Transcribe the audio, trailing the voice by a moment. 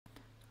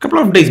Couple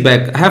of days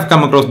back, I have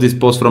come across this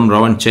post from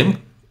Rawan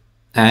Cheng,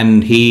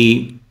 and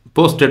he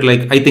posted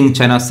like, I think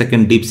China's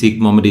second DeepSeek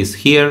moment is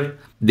here.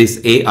 This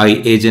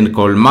AI agent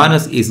called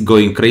Manus is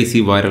going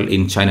crazy viral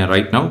in China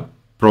right now.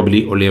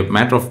 Probably only a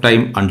matter of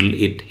time until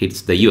it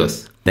hits the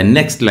US. The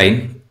next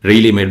line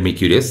really made me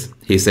curious.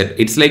 He said,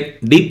 it's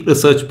like deep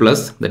research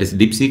plus, that is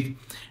DeepSeek,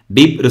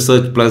 deep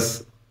research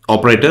plus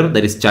operator,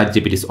 that is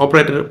ChatGPT's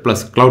operator,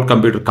 plus cloud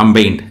computer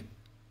combined.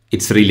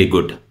 It's really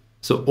good.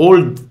 So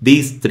all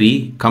these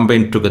three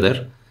combined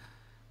together,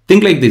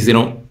 think like this,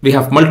 we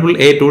have multiple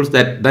AI tools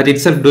that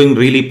itself doing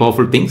really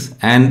powerful things,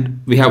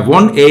 and we have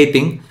one AI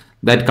thing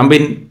that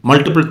combine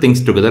multiple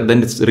things together,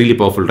 then it's really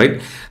powerful,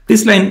 right?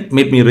 This line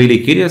made me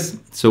really curious.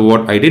 So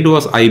what I did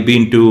was I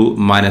been to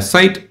Manus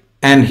site,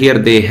 and here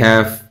they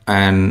have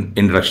an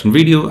introduction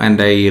video,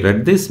 and I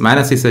read this.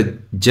 Manus is a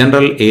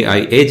general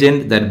AI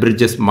agent that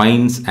bridges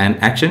minds and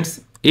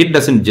actions. It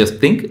doesn't just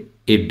think,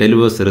 it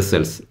delivers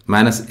results.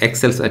 Manus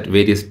excels at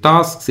various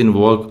tasks in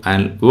work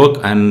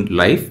and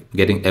life,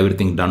 getting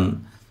everything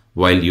done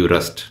while you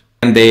rest.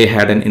 And they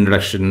had an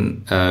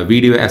introduction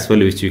video as well,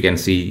 which you can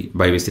see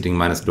by visiting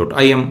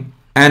manus.im.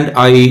 And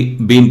I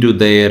been to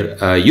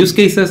their use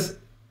cases,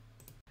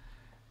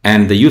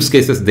 and the use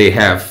cases they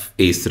have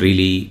is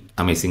really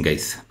amazing,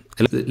 guys.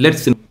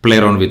 Let's play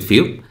around with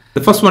few.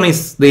 The first one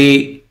is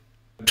the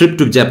trip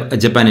to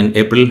Japan in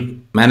April.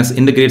 Manus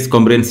integrates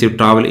comprehensive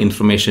travel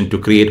information to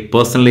create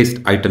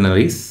personalized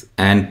itineraries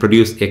and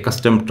produce a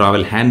custom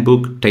travel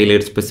handbook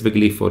tailored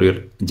specifically for your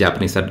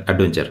Japanese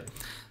adventure.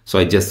 So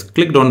I just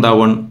clicked on that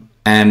one,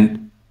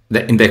 and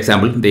in the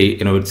example, they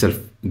itself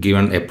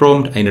given a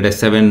prompt. I need a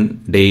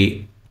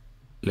 7-day.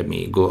 Let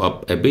me go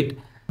up a bit.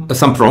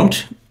 Some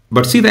prompt,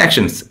 but see the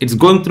actions. It's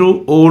going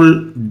through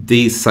all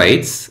these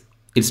sites.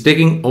 It's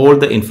taking all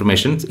the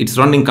information. It's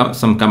running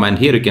some command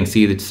here. You can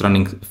see it's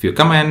running a few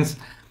commands.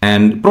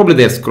 And probably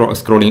they're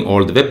scrolling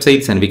all the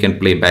websites, and we can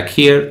play back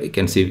here. You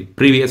can see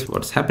previous,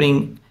 what's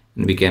happening,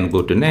 and we can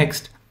go to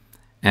next.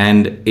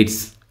 And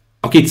it's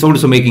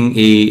also making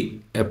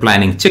a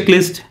planning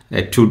checklist,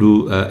 a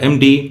to-do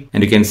MD.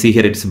 And you can see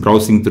here it's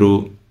browsing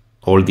through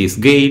all these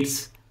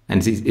gates,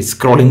 and it's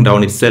scrolling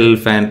down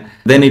itself. And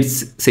then it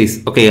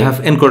says, okay, I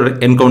have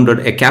encountered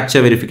a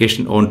captcha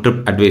verification on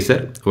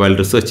TripAdvisor while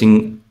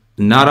researching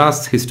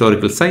Nara's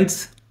historical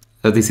sites.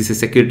 This is a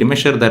security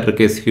measure that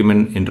requires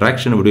human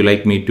interaction. Would you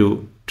like me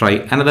to try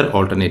another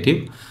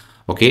alternative?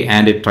 Okay,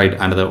 and it tried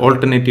another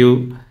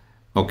alternative.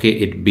 Okay,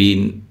 it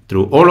been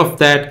through all of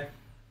that,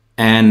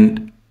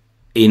 and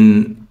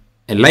in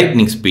a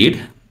lightning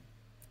speed,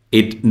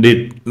 it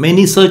did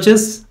many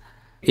searches.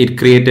 It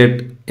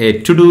created a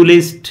to-do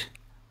list,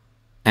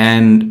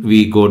 and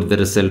we got the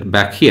result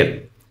back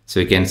here.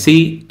 So you can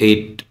see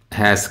it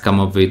has come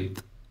up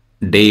with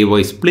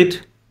day-wise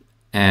split,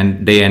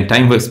 and day and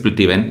time wise split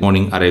even.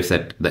 Morning arrives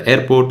at the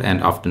airport, and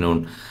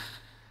afternoon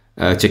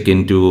check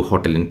into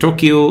hotel in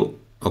Tokyo.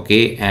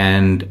 Okay,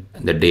 and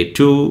the day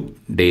 2,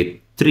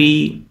 day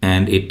 3,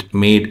 and it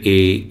made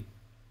a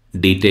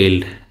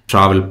detailed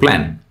travel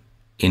plan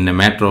in a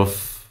matter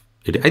of,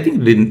 I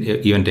think it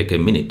didn't even take a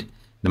minute,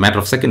 in a matter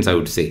of seconds, I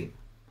would say.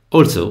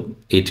 Also,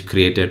 it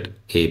created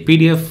a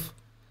PDF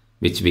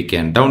which we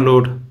can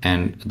download,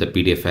 and the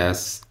PDF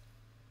has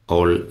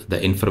all the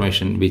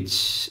information,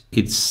 which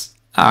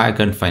I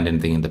can't find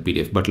anything in the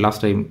PDF, but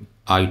last time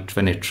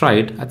when I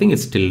tried, I think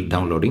it's still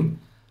downloading.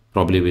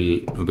 Probably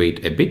will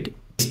wait a bit.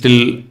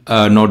 Still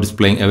not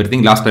displaying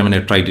everything. Last time when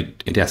I tried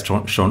it, it has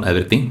shown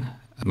everything.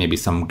 Maybe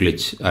some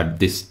glitch at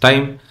this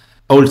time.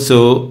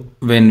 Also,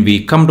 when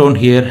we come down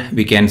here,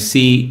 we can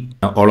see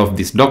all of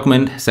this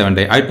document,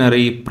 7-day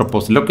itinerary,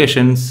 proposed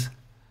locations.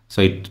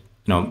 So it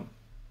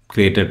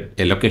created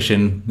a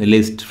location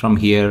list from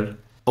here.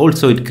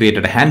 Also, it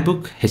created a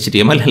handbook,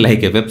 HTML,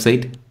 like a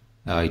website.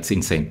 It's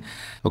insane.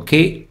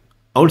 Okay,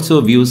 also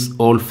views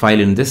all file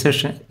in this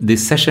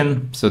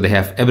session. So they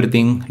have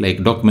everything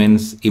like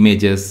documents,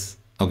 images.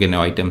 Okay,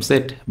 no item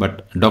set,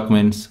 but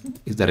documents,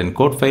 is that in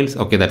code files?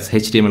 Okay, that's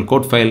HTML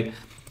code file,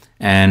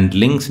 and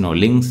links, no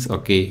links.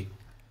 Okay,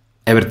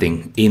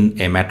 everything in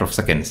a matter of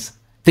seconds.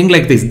 Think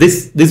like this.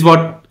 This is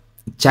what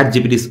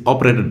ChatGPT's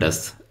operator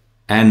does.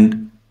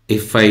 And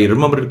if I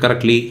remember it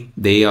correctly,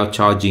 they are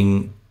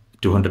charging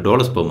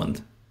 $200 per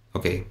month.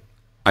 Okay.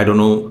 I don't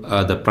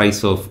know the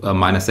price of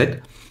Manus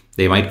set.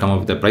 They might come up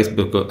with the price,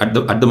 because at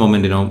the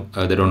moment, they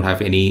don't have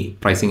any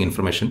pricing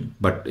information.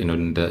 But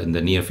in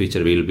the near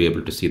future, we will be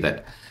able to see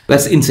that.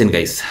 That's insane,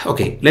 guys.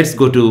 Okay, let's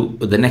go to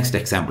the next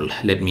example.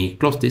 Let me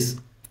close this.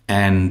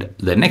 And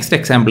the next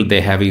example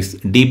they have is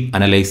deep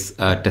analyze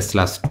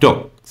Tesla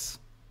stocks.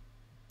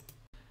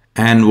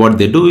 And what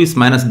they do is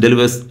Manus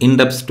delivers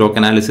in-depth stock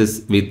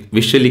analysis with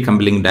visually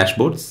compelling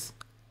dashboards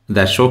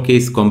that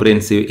showcase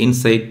comprehensive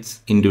insights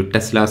into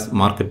Tesla's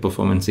market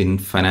performance in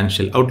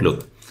financial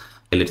outlook.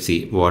 Let's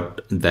see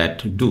what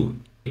that do.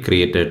 It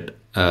created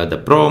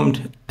the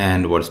prompt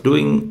and what's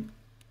doing.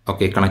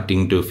 Okay,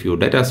 connecting to a few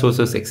data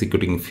sources,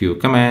 executing a few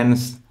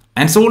commands,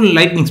 and so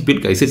lightning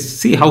speed, guys.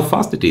 See how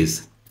fast it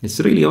is. It's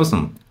really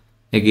awesome.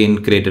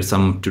 Again, created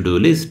some to-do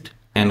list,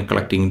 and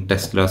collecting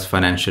Tesla's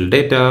financial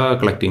data.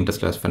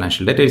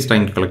 It's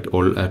trying to collect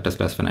all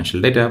Tesla's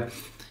financial data.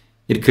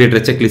 It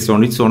created a checklist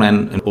on its own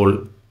and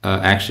all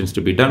actions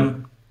to be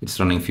done. It's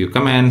running a few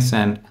commands,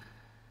 and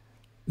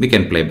we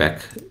can play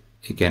back.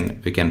 We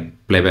can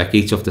play back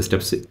each of the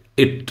steps.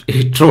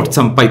 It wrote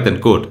some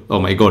Python code. Oh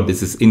my god,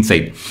 this is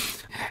insane.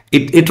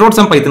 It wrote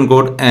some Python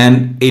code,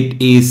 and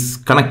it is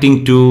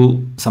connecting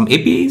to some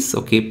APIs.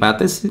 Okay,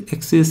 paths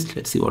exist.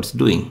 Let's see what's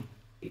doing.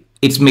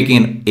 It's making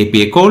an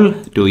API call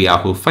to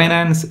Yahoo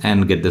Finance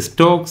and get the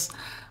stocks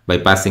by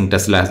passing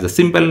Tesla as the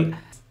symbol.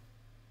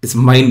 It's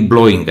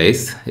mind-blowing,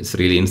 guys. It's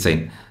really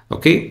insane.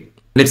 Okay,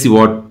 let's see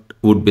what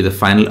would be the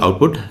final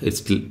output. It's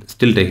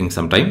still taking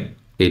some time.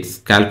 It's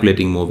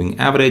calculating moving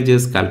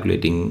averages,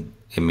 calculating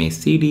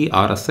MACD,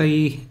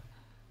 RSI.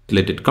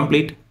 Let it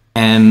complete.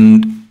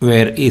 And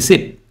where is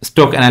it?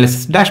 Stock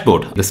analysis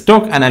dashboard. The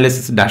stock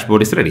analysis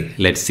dashboard is ready.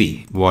 Let's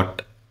see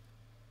what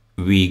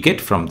we get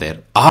from there.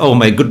 Oh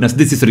my goodness,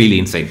 this is really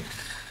insane.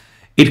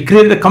 It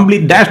created a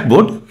complete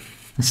dashboard,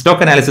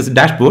 stock analysis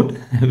dashboard.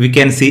 We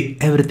can see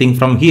everything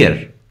from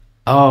here.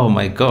 Oh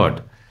my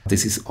god,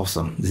 this is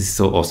awesome. This is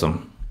so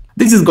awesome.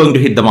 This is going to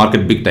hit the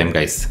market big time,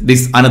 guys.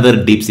 This is another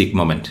DeepSeek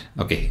moment.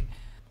 Okay,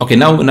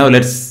 now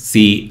let's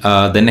see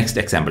the next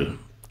example.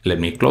 Let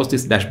me close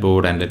this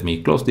dashboard and let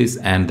me close this.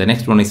 And the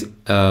next one is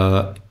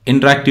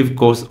interactive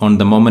course on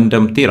the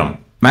momentum theorem.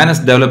 Manus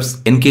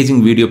develops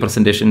engaging video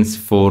presentations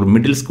for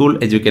middle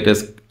school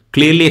educators,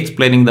 clearly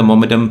explaining the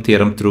momentum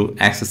theorem through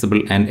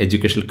accessible and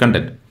educational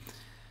content.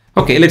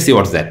 Okay, let's see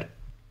what's that.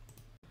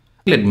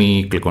 Let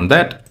me click on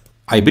that.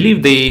 I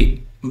believe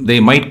they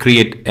might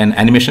create an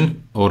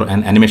animation or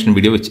an animation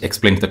video which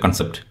explains the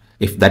concept.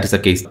 If that is the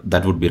case,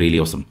 that would be really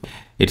awesome.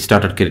 It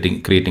started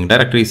creating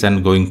directories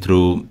and going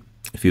through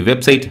a few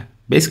websites.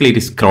 Basically, it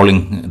is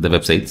crawling the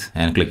websites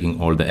and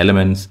clicking all the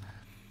elements,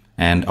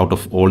 and out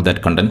of all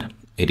that content,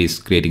 it is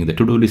creating the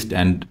to-do list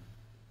and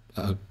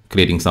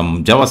creating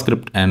some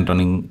JavaScript and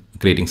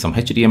creating some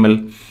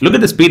HTML. Look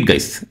at the speed,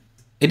 guys.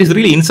 It is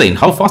really insane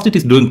how fast it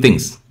is doing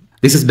things.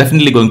 This is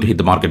definitely going to hit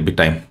the market big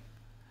time.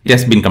 It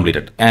has been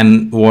completed.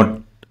 And what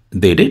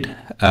they did,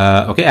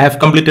 okay, I have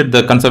completed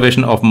the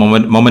conservation of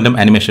momentum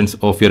animations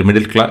of your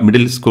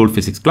middle school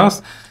physics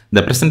class.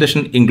 The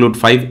presentation include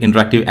 5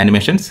 interactive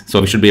animations. So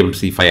we should be able to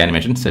see 5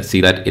 animations. Let's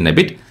see that in a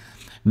bit.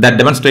 That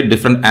demonstrate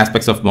different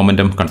aspects of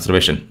momentum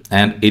conservation,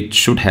 and it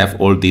should have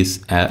all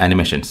these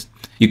animations.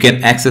 You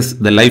can access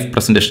the live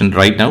presentation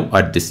right now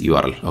at this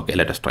URL. Okay,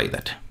 let us try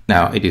that.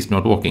 Now it is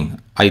not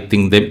working. I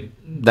think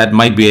that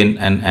might be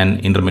an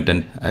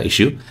intermittent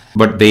issue,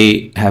 but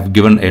they have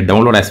given a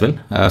download as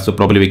well. So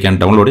probably we can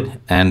download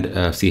it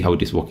and see how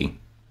it is working.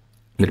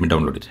 Let me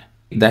download it.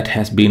 That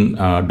has been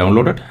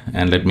downloaded,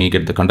 and let me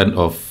get the content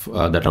of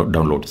that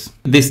downloads.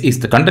 This is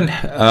the content.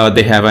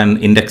 They have an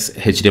index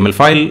HTML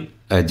file,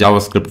 a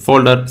JavaScript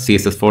folder,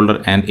 CSS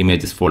folder, and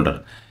images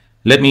folder.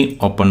 Let me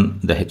open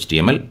the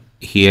HTML.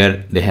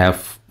 Here they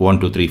have 1,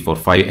 2, 3, 4,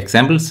 5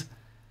 examples,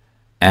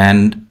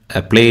 and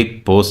play,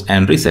 pause,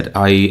 and reset.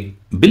 I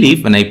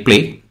believe when I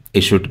play,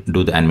 it should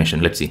do the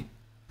animation. Let's see.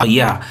 Oh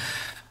yeah.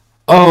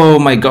 Oh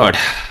my god.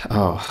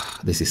 Oh,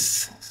 this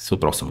is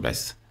super awesome,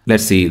 guys.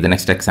 Let's see the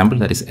next example,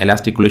 that is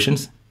elastic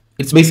collisions.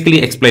 It's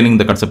basically explaining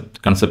the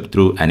concept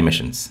through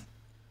animations.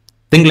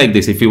 Think like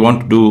this: if you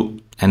want to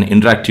do an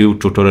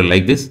interactive tutorial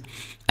like this,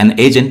 an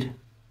agent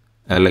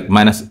like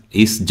Manus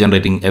is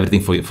generating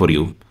everything for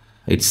you.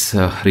 It's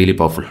really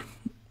powerful.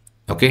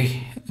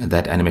 Okay,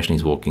 that animation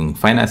is working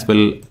fine as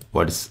well.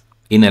 What is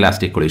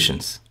inelastic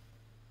collisions?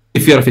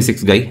 If you're a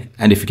physics guy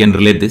and if you can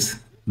relate this,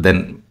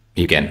 then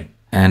you can.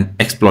 And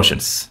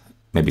explosions,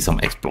 maybe some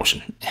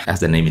explosion,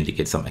 as the name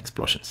indicates, some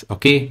explosions.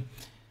 Okay,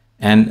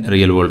 and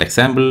real world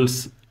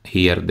examples.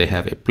 Here they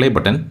have a play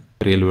button.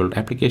 Real world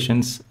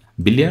applications.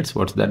 Billiards,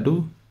 what's that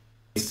do?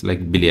 It's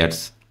like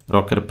billiards.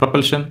 Rocket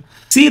propulsion.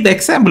 See the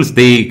examples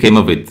they came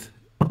up with.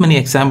 Not many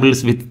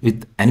examples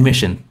with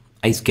animation.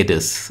 Ice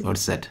skaters,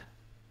 what's that?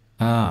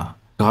 Ah,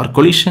 car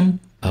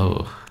collision.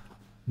 Oh,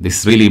 this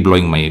is really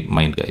blowing my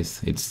mind, guys.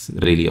 It's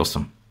really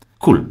awesome.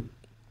 Cool.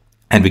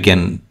 And we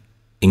can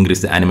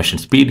increase the animation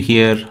speed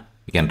here.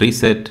 We can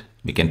reset,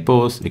 we can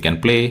pause, we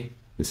can play.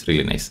 It's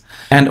really nice.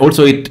 And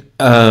also it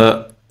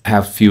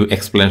have few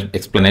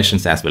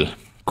explanations as well.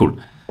 Cool.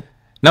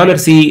 Now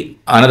let's see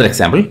another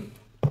example.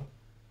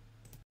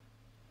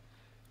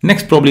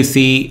 Next, probably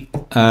see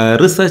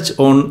research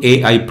on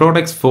AI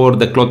products for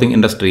the clothing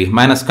industry.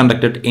 Manus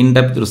conducted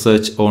in-depth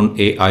research on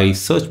AI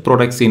search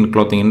products in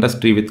clothing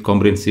industry with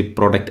comprehensive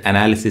product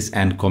analysis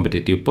and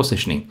competitive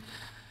positioning.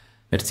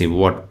 Let's see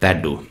what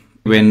that do.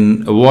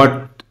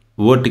 What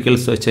vertical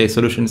search AI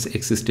solutions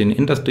exist in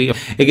industry.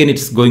 Again,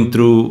 it's going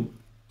through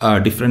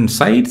different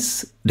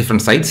sites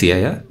here.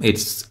 Yeah?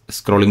 It's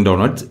scrolling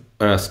downwards,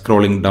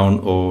 scrolling down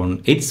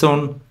on its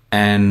own,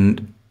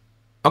 and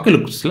okay,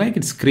 looks like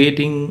it's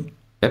creating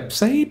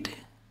website.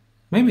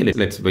 Maybe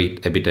let's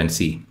wait a bit and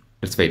see.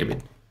 Let's wait a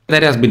bit.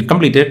 That has been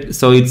completed.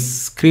 So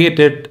it's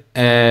created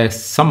a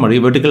summary,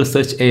 vertical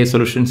search AI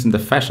solutions in the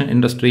fashion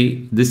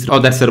industry.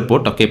 That's the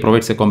report. Okay,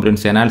 provides a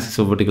comprehensive analysis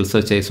of vertical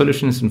search AI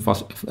solutions in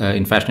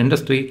fashion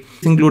industry.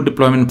 These include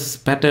deployments,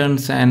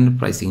 patterns, and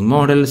pricing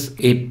models.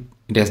 It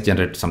has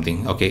generated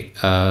something. Okay,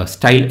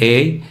 style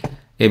AI,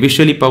 a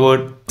visually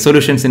powered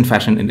solutions in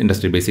fashion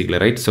industry, basically,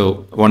 right?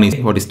 So one is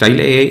what is style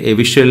AI, a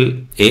visual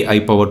AI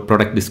powered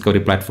product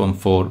discovery platform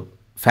for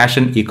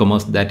fashion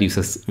e-commerce that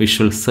uses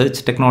visual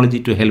search technology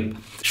to help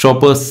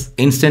shoppers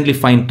instantly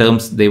find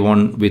terms they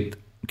want with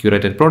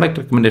curated product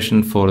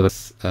recommendation for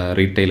the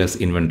retailer's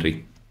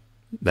inventory.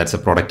 That's a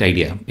product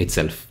idea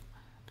itself.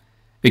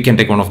 We can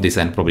take one of these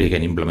and probably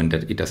can implement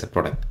it as a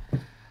product.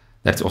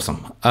 That's awesome.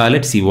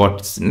 Let's see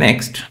what's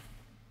next.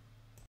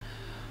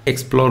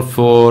 Explore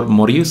for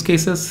more use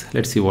cases.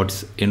 Let's see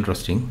what's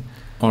interesting.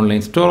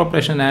 Online store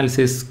operation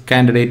analysis,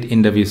 candidate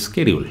interview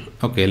schedule.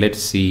 Okay, let's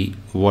see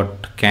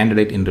what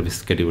candidate interview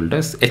schedule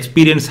does.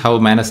 Experience how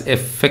Manus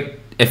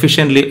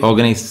efficiently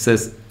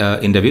organizes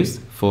interviews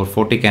for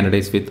 40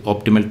 candidates with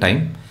optimal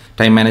time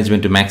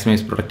management to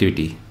maximize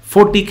productivity.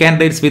 40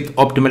 candidates with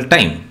optimal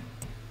time.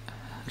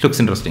 Looks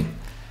interesting.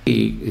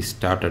 He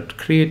started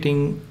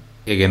creating,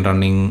 again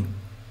running,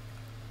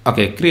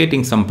 okay,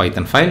 creating some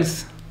Python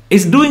files.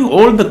 It's doing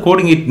all the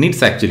coding it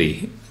needs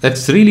actually.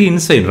 That's really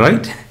insane,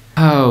 right?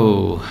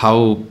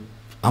 How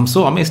I'm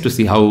so amazed to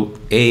see how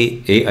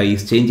AI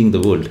is changing the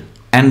world,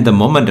 and the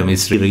momentum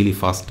is really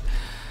fast.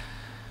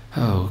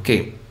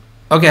 Okay,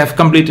 I've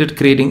completed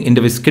creating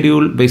interview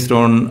schedule based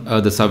on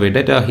the survey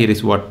data. Here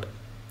is what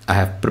I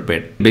have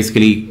prepared.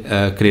 Basically,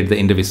 create the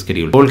interview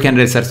schedule. All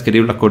candidates are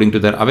scheduled according to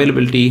their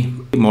availability.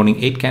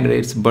 Morning 8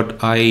 candidates, but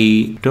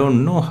I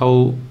don't know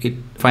how it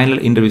final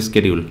interview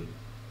schedule.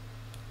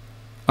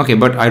 Okay,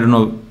 but I don't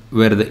know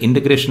where the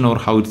integration or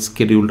how it's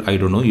scheduled. I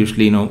don't know.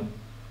 Usually,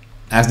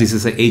 as this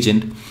is an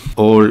agent,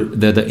 all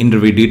the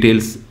interview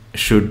details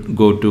should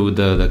go to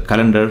the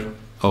calendar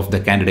of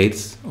the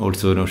candidates.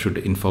 Also, should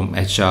inform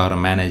HR,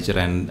 manager,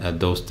 and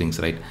those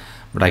things, right?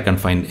 But I can't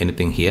find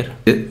anything here.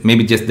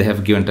 Maybe just they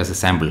have given us a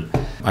sample.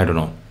 I don't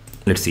know.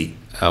 Let's see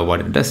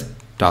what it does.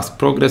 Task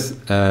progress,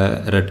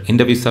 read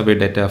interview survey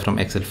data from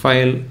Excel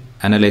file,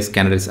 analyze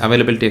candidates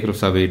availability across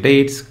survey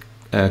dates,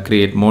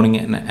 create morning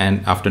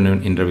and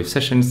afternoon interview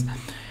sessions,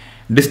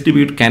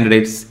 distribute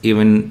candidates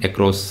even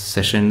across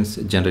sessions,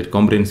 generate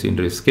comprehensive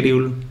interview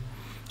schedule.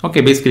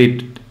 Okay, basically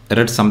it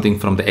read something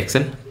from the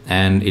Excel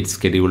and it's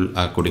scheduled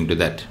according to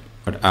that.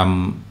 But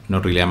I'm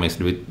not really amazed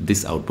with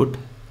this output,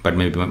 but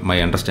maybe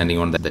my understanding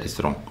on that is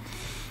wrong.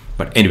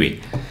 But anyway,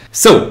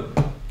 so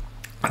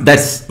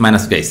that's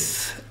Manus,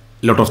 guys.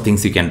 A lot of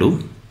things you can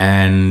do,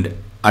 and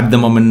at the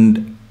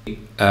moment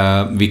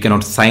we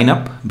cannot sign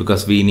up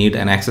because we need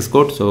an access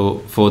code. So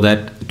for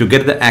that, to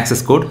get the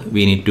access code,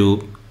 we need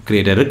to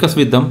create a request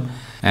with them,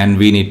 and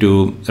we need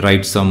to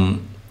write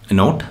some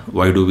note.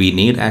 Why do we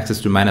need access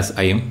to Manus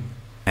IM?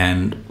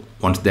 And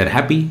once they're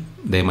happy,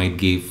 they might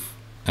give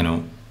a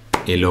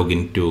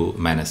login to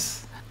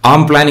Manus.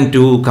 I'm planning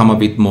to come up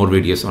with more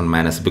videos on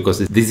Manus because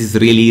this is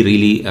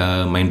really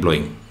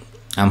mind-blowing.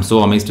 I'm so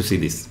amazed to see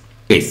this.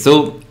 Okay,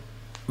 so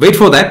wait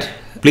for that.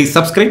 Please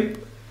subscribe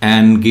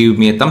and give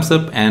me a thumbs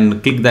up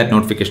and click that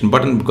notification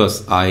button,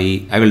 because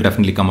I will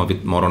definitely come up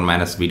with more on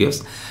Manus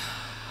videos.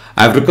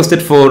 I've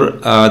requested for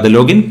the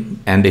login,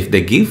 and if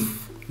they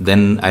give,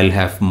 then I'll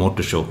have more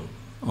to show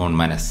on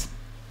Manus.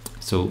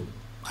 So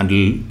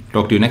until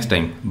talk to you next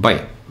time.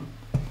 Bye.